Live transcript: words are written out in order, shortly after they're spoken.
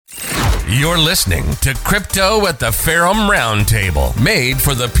You're listening to Crypto at the Ferrum Roundtable, made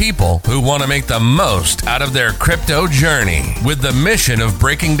for the people who want to make the most out of their crypto journey, with the mission of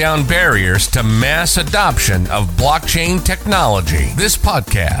breaking down barriers to mass adoption of blockchain technology. This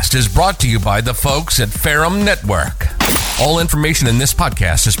podcast is brought to you by the folks at Ferrum Network. All information in this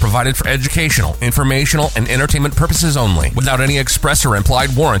podcast is provided for educational, informational, and entertainment purposes only, without any express or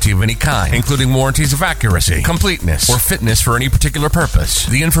implied warranty of any kind, including warranties of accuracy, completeness, or fitness for any particular purpose.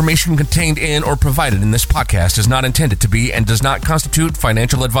 The information contained in or provided in this podcast is not intended to be and does not constitute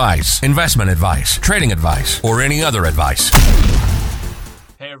financial advice, investment advice, trading advice, or any other advice.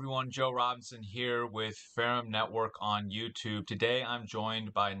 Hey everyone, Joe Robinson here with Ferrum Network on YouTube. Today I'm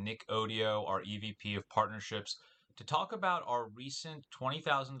joined by Nick Odio, our EVP of Partnerships, to talk about our recent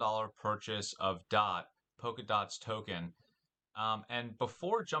 $20,000 purchase of DOT, Polkadot's token. And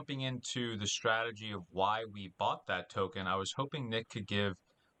before jumping into the strategy of why we bought that token, I was hoping Nick could give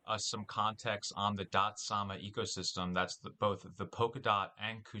us some context on the DOT Sama ecosystem. That's both the Polkadot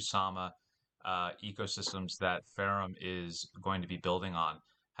and Kusama ecosystems that Ferrum is going to be building on.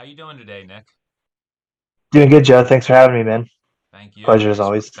 How you doing today, Nick? Doing good, Joe. Thanks for having me, man. Thank you. Pleasure as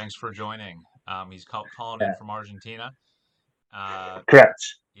always. Thanks for joining. He's calling in from Argentina. Correct.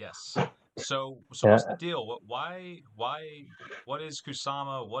 Yes. So what's the deal? What is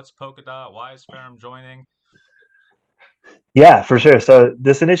Kusama? What's Polkadot? Why is Ferrum joining? Yeah, for sure. So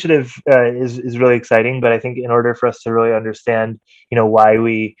this initiative is really exciting, but I think in order for us to really understand, why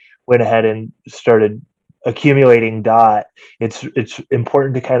we went ahead and started accumulating DOT, it's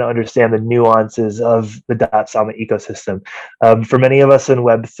important to kind of understand the nuances of the DOT Sama ecosystem. For many of us in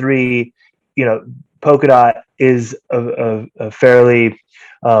Web3, Polkadot is a fairly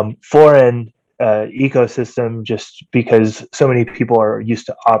foreign ecosystem, just because so many people are used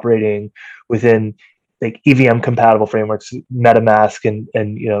to operating within like EVM compatible frameworks, MetaMask, and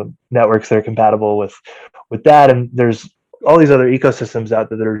networks that are compatible with that. And there's all these other ecosystems out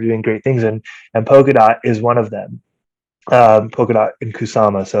there that are doing great things, and Polkadot is one of them. Polkadot and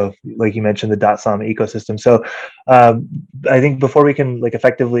Kusama. So like you mentioned, the DOT Sama ecosystem. So I think before we can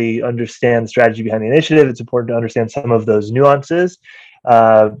effectively understand the strategy behind the initiative, it's important to understand some of those nuances.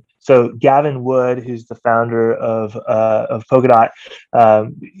 So Gavin Wood, who's the founder of Polkadot,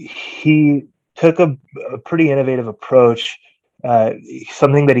 he took a pretty innovative approach,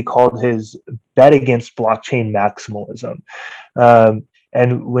 something that he called his bet against blockchain maximalism.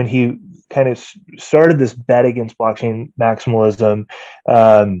 And when he kind of started this bet against blockchain maximalism,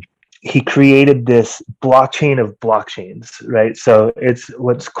 he created this blockchain of blockchains, right? So it's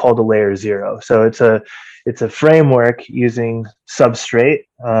what's called a layer zero. So it's a framework using Substrate,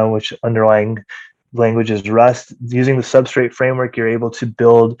 which underlying language is Rust. Using the Substrate framework, you're able to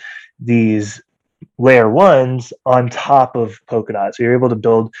build these layer ones on top of Polkadot. So you're able to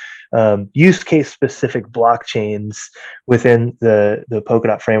build use case specific blockchains within the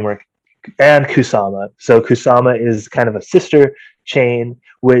Polkadot framework and Kusama. So Kusama is kind of a sister chain,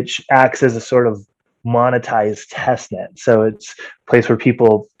 which acts as a sort of monetized testnet. So it's a place where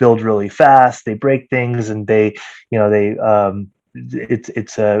people build really fast, they break things, and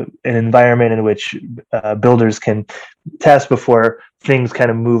it's an environment in which builders can test before things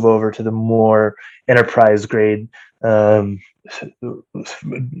kind of move over to the more enterprise grade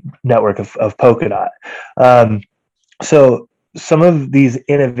network of Polkadot. So some of these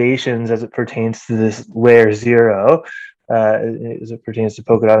innovations as it pertains to this layer zero, as it pertains to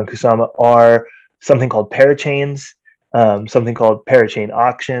Polkadot and Kusama, are something called parachains, something called parachain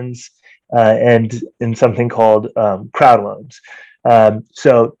auctions, and something called crowd loans.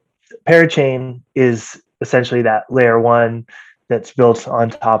 So parachain is essentially that layer one that's built on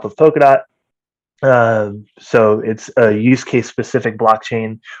top of Polkadot. So it's a use case specific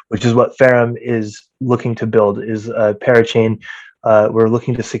blockchain, which is what Ferrum is looking to build, is a parachain. We're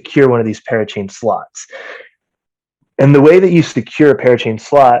looking to secure one of these parachain slots. And the way that you secure a parachain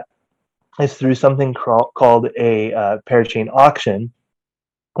slot is through something called a parachain auction,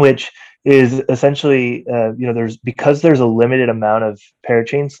 which is essentially, because there's a limited amount of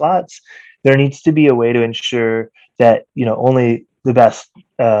parachain slots, there needs to be a way to ensure that, only the best,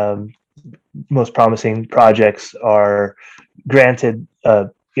 most promising projects are granted, a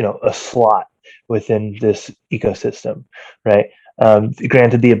slot within this ecosystem, right?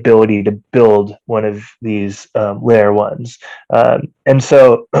 Granted the ability to build one of these layer ones. And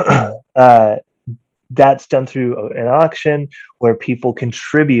so that's done through an auction where people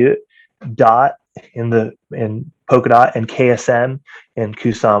contribute DOT in Polkadot, and KSM and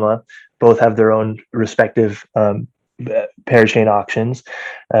Kusama both have their own respective parachain auctions,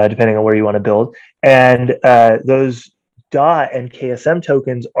 depending on where you want to build. And those DOT and KSM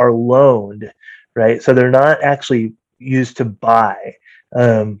tokens are loaned, right? So they're not actually used to buy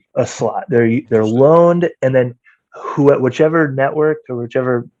a slot. They're loaned, and then whichever network or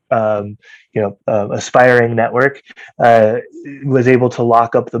whichever aspiring network was able to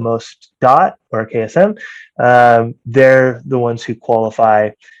lock up the most DOT or KSM, they're the ones who qualify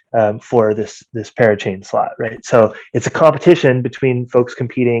for this parachain slot, right? So it's a competition between folks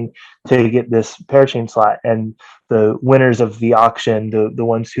competing to get this parachain slot, and the winners of the auction, the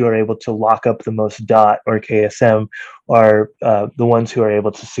ones who are able to lock up the most DOT or KSM, are the ones who are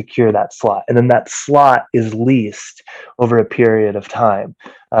able to secure that slot. And then that slot is leased over a period of time.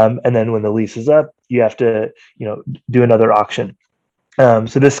 And then when the lease is up, you have to, do another auction. So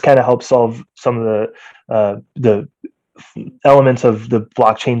this kind of helps solve some of the elements of the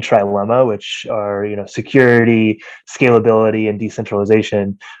blockchain trilemma, which are security, scalability, and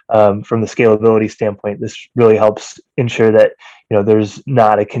decentralization. From the scalability standpoint, this really helps ensure that there's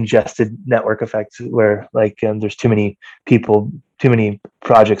not a congested network effect where there's too many people, too many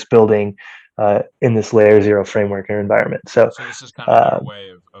projects building in this layer 0 framework or environment. So this is kind of their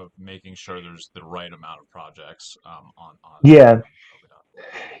way of making sure there's the right amount of projects on yeah.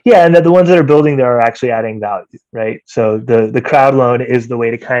 Yeah, and that the ones that are building there are actually adding value, right? So the crowd loan is the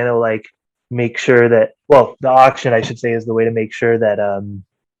way to kind of make sure that, well, the auction, I should say, is the way to make sure that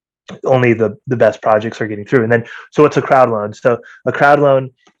only the best projects are getting through. And then, so what's a crowd loan? So a crowd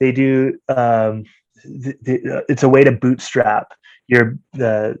loan, they do, it's a way to bootstrap your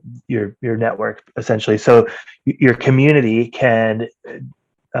network, essentially. So your community can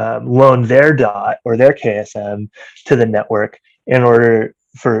loan their DOT or their KSM to the network in order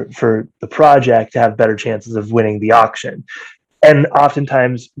for the project to have better chances of winning the auction. And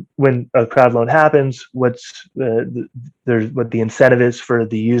oftentimes when a crowd loan happens, what the incentive is for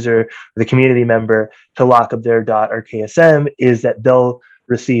the user, the community member, to lock up their DOT or KSM is that they'll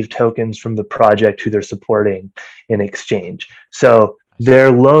receive tokens from the project who they're supporting in exchange. So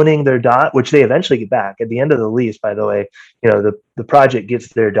they're loaning their DOT, which they eventually get back at the end of the lease. By the way, the project gets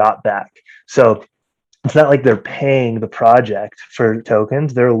their DOT back. So it's not like they're paying the project for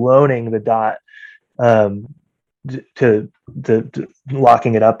tokens; they're loaning the DOT to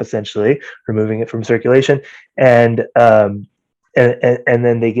locking it up, essentially removing it from circulation, and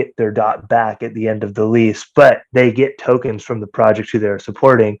then they get their DOT back at the end of the lease. But they get tokens from the project who they're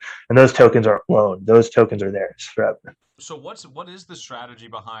supporting, and those tokens aren't loaned; those tokens are theirs forever. So what is the strategy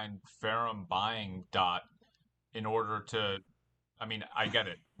behind Ferrum buying DOT in order to? I mean, I get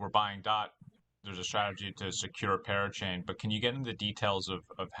it. We're buying DOT. There's a strategy to secure parachain, but can you get into the details of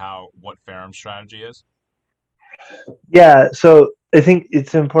what Ferrum's strategy is? Yeah, so I think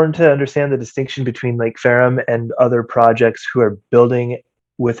it's important to understand the distinction between Ferrum and other projects who are building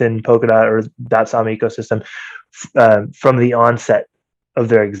within Polkadot or .SOM ecosystem from the onset of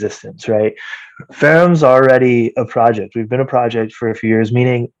their existence, right? Ferrum's already a project. We've been a project for a few years,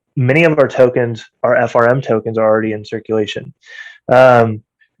 meaning many of our tokens, our FRM tokens, are already in circulation.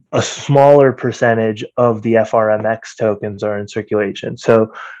 A smaller percentage of the FRMX tokens are in circulation.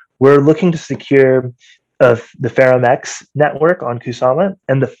 So we're looking to secure the Ferrum X network on Kusama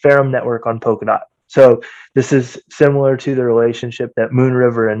and the Ferrum network on Polkadot. So this is similar to the relationship that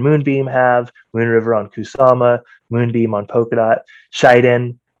Moonriver and Moonbeam have. Moonriver on Kusama, Moonbeam on Polkadot,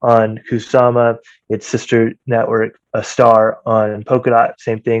 Shiden on Kusama, its sister network, a Star on Polkadot.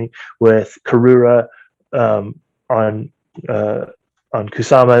 Same thing with Karura on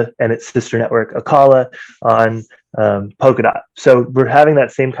Kusama and its sister network Akala on Polkadot. So we're having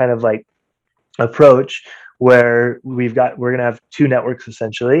that same kind of approach where we're going to have two networks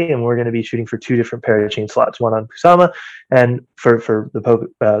essentially, and we're going to be shooting for two different parachain slots, one on Kusama and for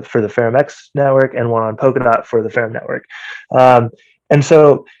the Ferrum X network, and one on Polkadot for the Ferrum network. And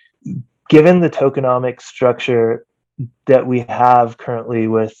so given the tokenomic structure that we have currently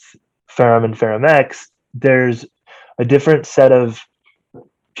with Ferrum and Ferrum X, there's a different set of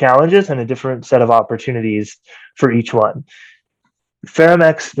challenges and a different set of opportunities for each one. Ferrum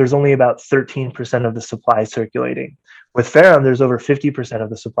X, there's only about 13% of the supply circulating. With Ferrum, there's over 50% of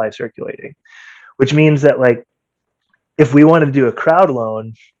the supply circulating, which means that if we wanted to do a crowd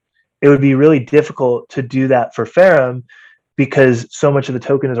loan, it would be really difficult to do that for Ferrum because so much of the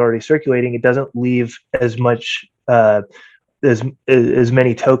token is already circulating. It doesn't leave as much as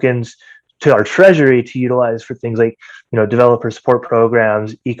many tokens to our treasury to utilize for things like developer support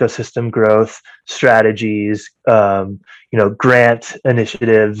programs, ecosystem growth strategies, grant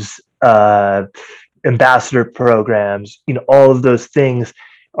initiatives, ambassador programs. All of those things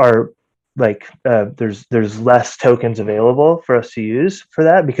are there's less tokens available for us to use for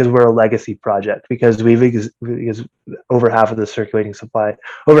that because we're a legacy project because over half of the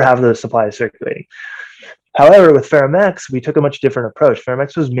supply is circulating. However, with Ferrum X, we took a much different approach. Ferrum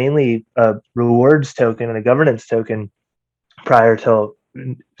X was mainly a rewards token and a governance token prior to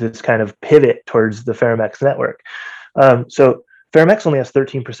this kind of pivot towards the Ferrum X network. So Ferrum X only has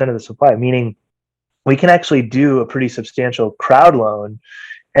 13% of the supply, meaning we can actually do a pretty substantial crowd loan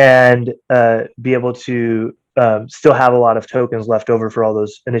and be able to still have a lot of tokens left over for all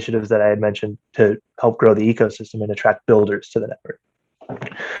those initiatives that I had mentioned to help grow the ecosystem and attract builders to the network.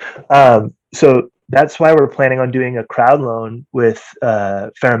 So that's why we're planning on doing a crowd loan with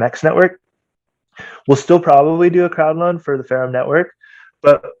Ferrum X network. We'll still probably do a crowd loan for the Ferrum network,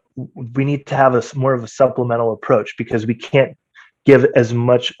 but we need to have more of a supplemental approach because we can't give as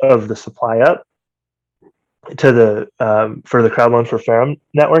much of the supply up to the for the crowd loan for Ferrum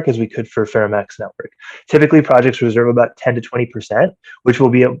network as we could for Ferrum X network. Typically, projects reserve about 10 to 20%, which will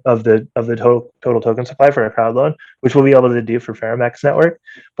be of the total token supply for a crowd loan, which we'll be able to do for Ferrum X network.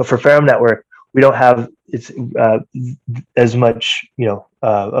 But for Ferrum network, we don't have as much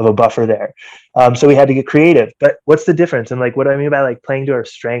of a buffer there, so we had to get creative. But what's the difference? And like, what do I mean by like playing to our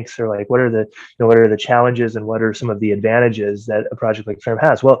strengths, or like what are the challenges and what are some of the advantages that a project like Ferrum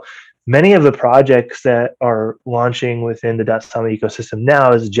has? Well, many of the projects that are launching within the Datsama ecosystem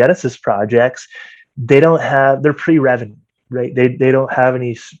now as Genesis projects, they're pre-revenue, right? They don't have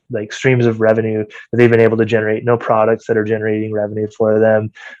any like streams of revenue that they've been able to generate, no products that are generating revenue for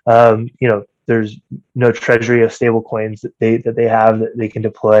them. There's no treasury of stable coins that they have that they can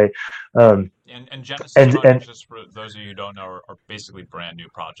deploy. And Genesis projects, just for those of you who don't know, are basically brand new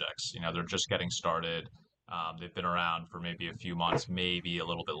projects. They're just getting started. They've been around for maybe a few months, maybe a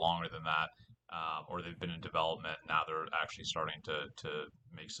little bit longer than that, or they've been in development. Now they're actually starting to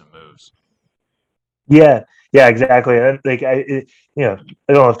make some moves. Yeah, exactly. Like I don't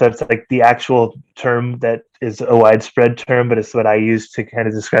know if that's like the actual term that is a widespread term, but it's what I use to kind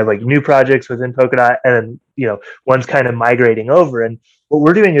of describe like new projects within Polkadot, and one's kind of migrating over. And what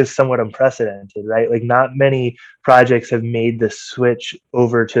we're doing is somewhat unprecedented, right? Like not many projects have made the switch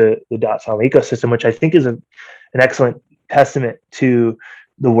over to the Datsama ecosystem, which I think is an excellent testament to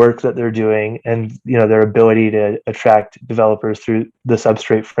the work that they're doing and their ability to attract developers through the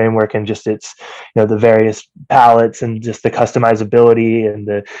substrate framework and just its the various palettes and just the customizability and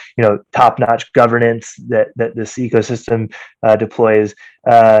the top-notch governance that this ecosystem deploys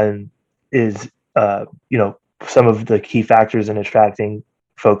is some of the key factors in attracting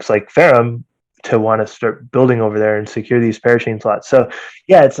folks like Ferrum to want to start building over there and secure these parachain slots. So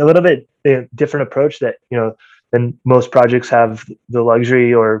yeah, it's a little bit different approach that than most projects have the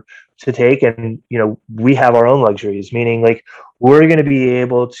luxury or to take. And, we have our own luxuries, meaning like we're going to be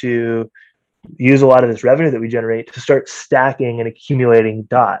able to use a lot of this revenue that we generate to start stacking and accumulating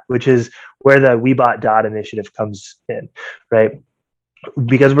DOT, which is where the We Bought DOT initiative comes in, right?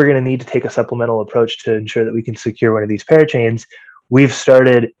 Because we're going to need to take a supplemental approach to ensure that we can secure one of these parachains. We've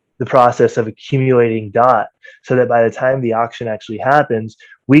started the process of accumulating DOT so that by the time the auction actually happens,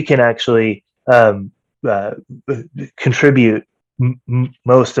 we can actually contribute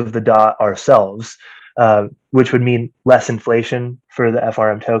most of the DOT ourselves, which would mean less inflation for the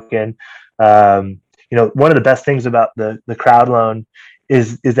FRM token. One of the best things about the crowd loan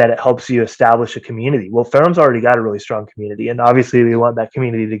is that it helps you establish a community. Well, Ferrum's already got a really strong community, and obviously we want that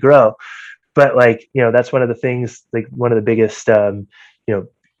community to grow. But that's one of the things, like one of the biggest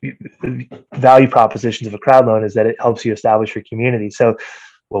value propositions of a crowd loan is that it helps you establish your community. So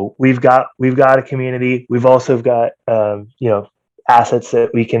well, we've got a community. We've also got assets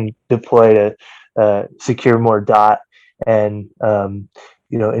that we can deploy to secure more DOT and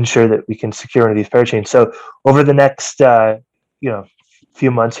ensure that we can secure one of these parachains. So over the next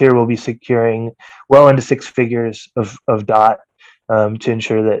few months here, we'll be securing well into six figures of DOT to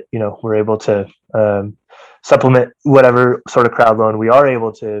ensure that we're able to supplement whatever sort of crowd loan we are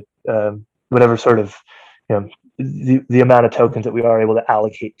able to, whatever sort of the amount of tokens that we are able to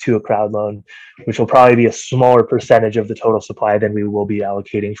allocate to a crowd loan, which will probably be a smaller percentage of the total supply than we will be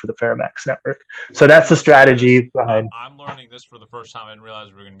allocating for the Ferrum X network. So that's the strategy behind. I'm learning this for the first time. I didn't realize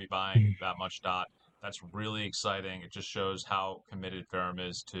we were going to be buying that much DOT. That's really exciting. It just shows how committed Ferrum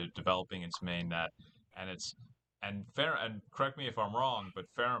is to developing its main net, and correct me if I'm wrong, but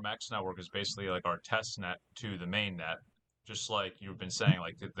Ferrum X network is basically like our test net to the main net. Just like you've been saying,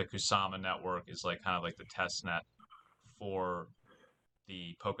 like the Kusama network is like kind of like the test net for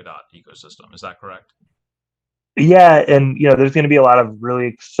the Polkadot ecosystem. Is that correct? Yeah, and there's going to be a lot of really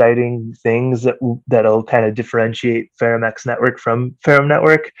exciting things that'll kind of differentiate FerrumX Network from Ferrum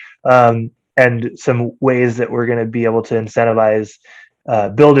Network, and some ways that we're going to be able to incentivize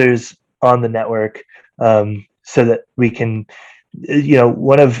builders on the network, so that we can,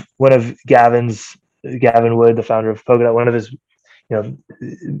 one of Gavin Wood, the founder of Polkadot, one of his,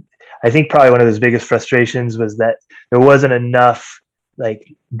 I think probably one of his biggest frustrations was that there wasn't enough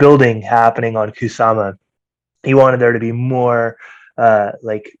like building happening on Kusama. He wanted there to be more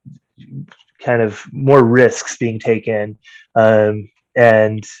like kind of more risks being taken,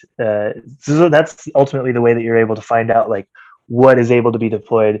 and so that's ultimately the way that you're able to find out like what is able to be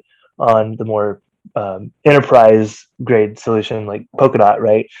deployed on the more enterprise grade solution like Polkadot,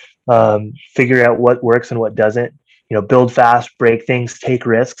 right? Figure out what works and what doesn't. Build fast, break things, take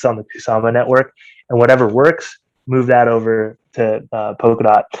risks on the Kusama network, and whatever works, move that over to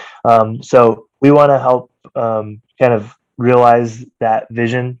Polkadot. So we want to help kind of realize that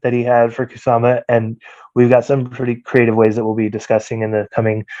vision that he had for Kusama, and we've got some pretty creative ways that we'll be discussing in the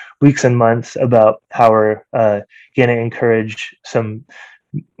coming weeks and months about how we're going to encourage some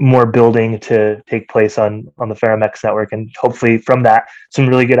more building to take place on the FerrumX network, and hopefully from that some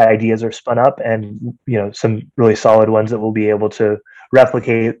really good ideas are spun up, and some really solid ones that we'll be able to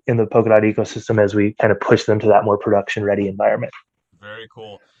replicate in the Polkadot ecosystem as we kind of push them to that more production ready environment. Very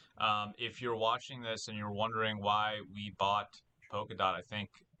cool. If you're watching this and you're wondering why we bought Polkadot,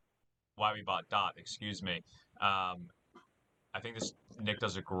 why we bought Dot, excuse me. I think Nick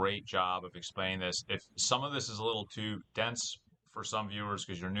does a great job of explaining this. If some of this is a little too dense for some viewers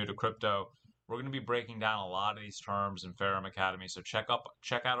because you're new to crypto, we're going to be breaking down a lot of these terms in Ferrum Academy. So check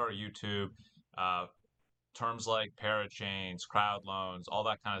out our YouTube. Terms like parachains, crowd loans, all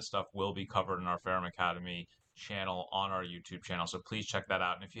that kind of stuff will be covered in our Ferrum Academy channel on our YouTube channel. So please check that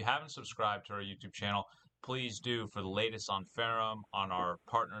out. And if you haven't subscribed to our YouTube channel, please do for the latest on Ferrum, on our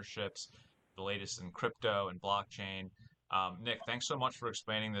partnerships, the latest in crypto and blockchain. Nick, thanks so much for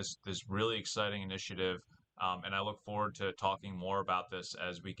explaining this really exciting initiative. And I look forward to talking more about this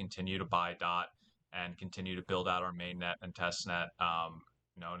as we continue to buy Dot and continue to build out our mainnet and testnet,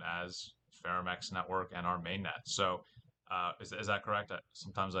 known as FerrumX Network and our mainnet. So is that correct?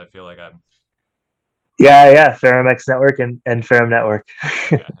 Sometimes I feel like I'm... Yeah, FerrumX Network and Ferrum Network.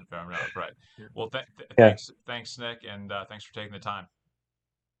 Yeah, and Ferrum Network, right. Well, thanks, Nick, and thanks for taking the time.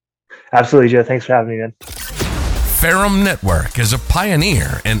 Absolutely, Joe. Thanks for having me, man. Ferrum Network is a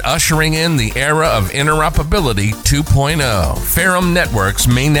pioneer in ushering in the era of interoperability 2.0. Ferrum Network's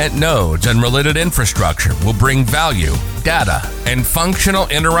mainnet nodes and related infrastructure will bring value, data, and functional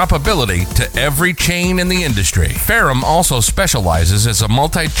interoperability to every chain in the industry. Ferrum also specializes as a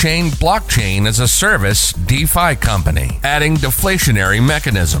multi-chain blockchain as a service DeFi company, adding deflationary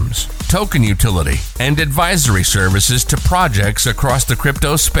mechanisms, token utility, and advisory services to projects across the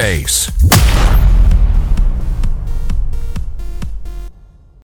crypto space.